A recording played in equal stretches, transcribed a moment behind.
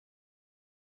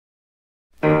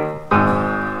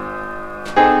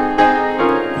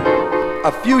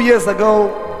few years ago,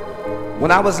 when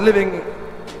I was living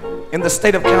in the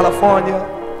state of California,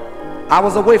 I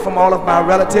was away from all of my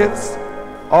relatives,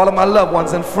 all of my loved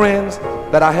ones and friends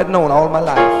that I had known all my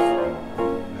life.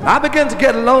 And I began to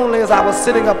get lonely as I was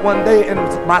sitting up one day in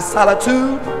my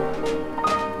solitude.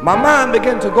 My mind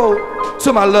began to go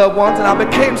to my loved ones, and I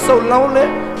became so lonely,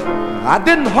 I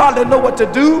didn't hardly know what to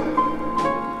do.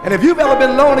 And if you've ever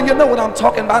been lonely, you know what I'm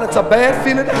talking about. It's a bad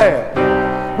feeling to have.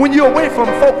 When you're away from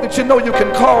folk that you know you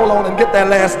can call on and get that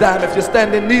last dime if you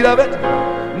stand in need of it.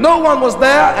 No one was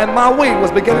there, and my way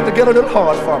was beginning to get a little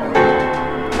hard for me.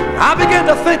 I began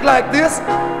to think like this: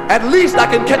 at least I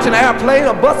can catch an airplane,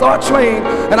 a bus, or a train,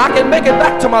 and I can make it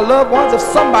back to my loved ones if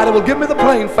somebody will give me the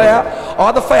plane fare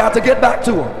or the fare to get back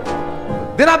to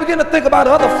them. Then I began to think about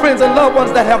other friends and loved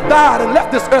ones that have died and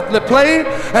left this earthly plane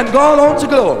and gone on to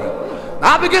glory.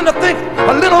 I began to think,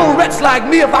 a little old wretch like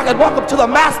me, if I could walk up to the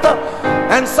master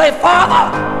and say,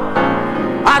 Father,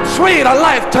 I trade a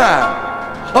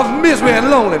lifetime of misery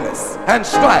and loneliness and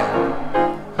strife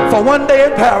for one day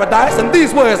in paradise. And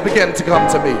these words began to come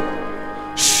to me: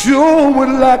 sure would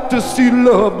like to see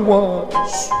loved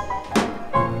ones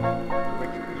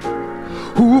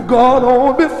who gone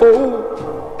on before,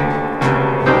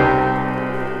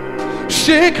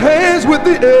 shake hands with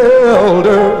the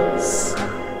elders,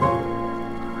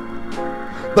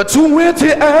 the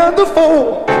 20 and the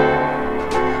 4, and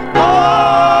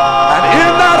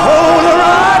in that holy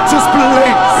righteous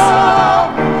place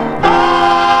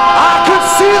I could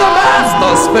see the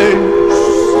master's face.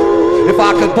 If I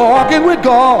could bargain with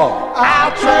God,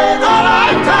 I'll trade a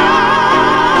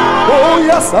lifetime. oh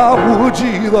yes I would,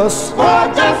 Jesus,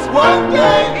 For just one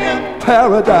day in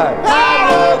paradise.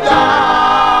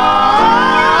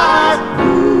 paradise.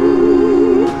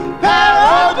 Ooh,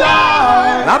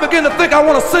 paradise. And I began to think I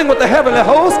want to sing with the heavenly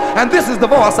host, and this is the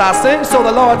voice I sing. So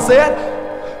the Lord said,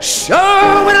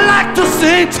 sure would like to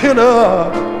sing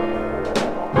tenor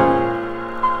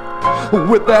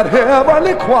with that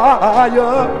heavenly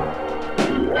choir.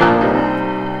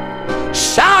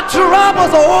 Shout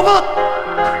troubles over,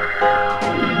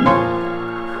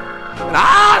 and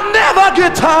I'll never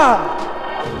get tired.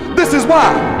 This is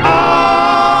why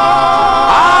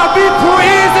I'll be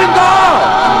praising God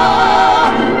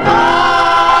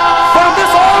from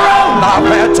this old road I've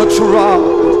had to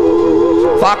travel.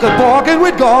 If I could bargain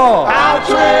with God, I'll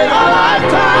trade a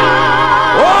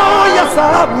lifetime. oh yes I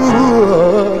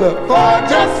would. For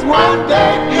just one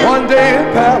day in One day in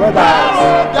paradise.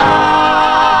 paradise.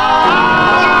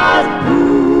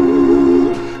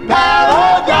 Ooh,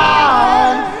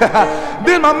 paradise.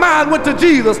 Then my mind went to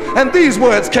Jesus, and these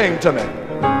words came to me: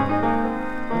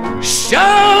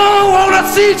 sure wanna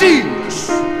see Jesus,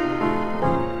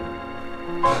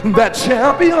 that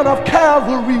champion of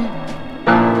Calvary,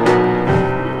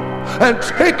 and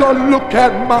take a look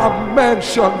at my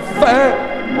mansion fair.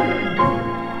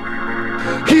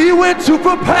 He went to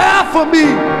prepare for me.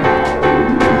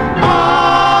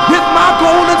 With my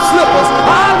golden slippers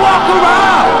I walk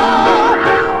around,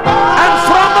 and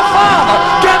from the Father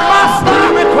get my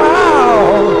starry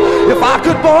crown. If I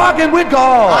could bargain with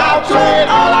God, I'll trade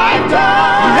a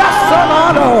lifetime. yes sir my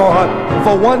Lord,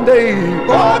 for one day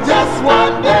For just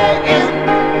one day in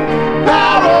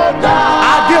paradise.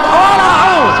 I'd give all I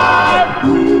own.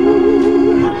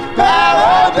 Ooh,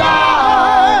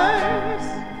 paradise.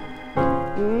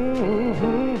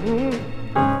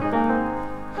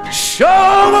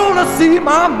 Sure wanna see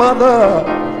my mother.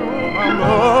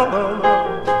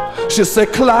 She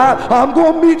said, Clyde, I'm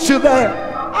gonna meet you there,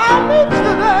 I'll meet you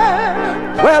there.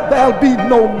 where there'll be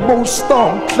no more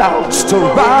storm clouds to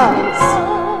rise.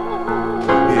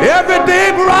 Every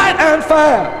day bright and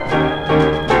fair,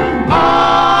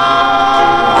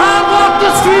 I'll walk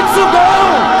the streets of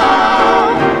gold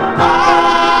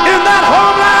in that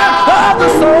homeland of the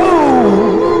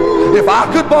soul. If I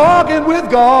could bargain with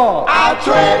God, I'll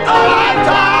trade a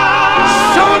lifetime.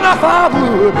 sure enough I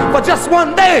would, for just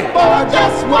one day. For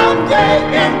just one day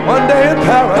in One day in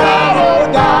paradise.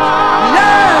 paradise.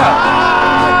 Yeah,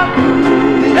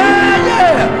 yeah,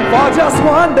 yeah. For just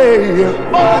one day.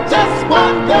 For just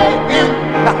one day in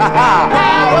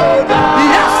paradise.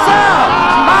 Yes, sir.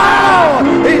 My Lord.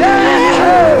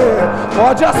 Yeah.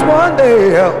 For just one day.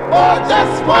 For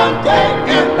just one day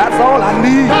in That's all I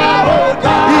need. paradise.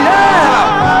 Yeah,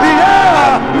 yeah,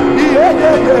 yeah,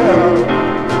 yeah, yeah.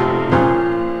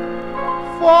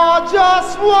 For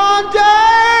just one day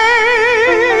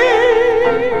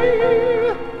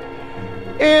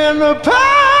in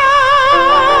paradise.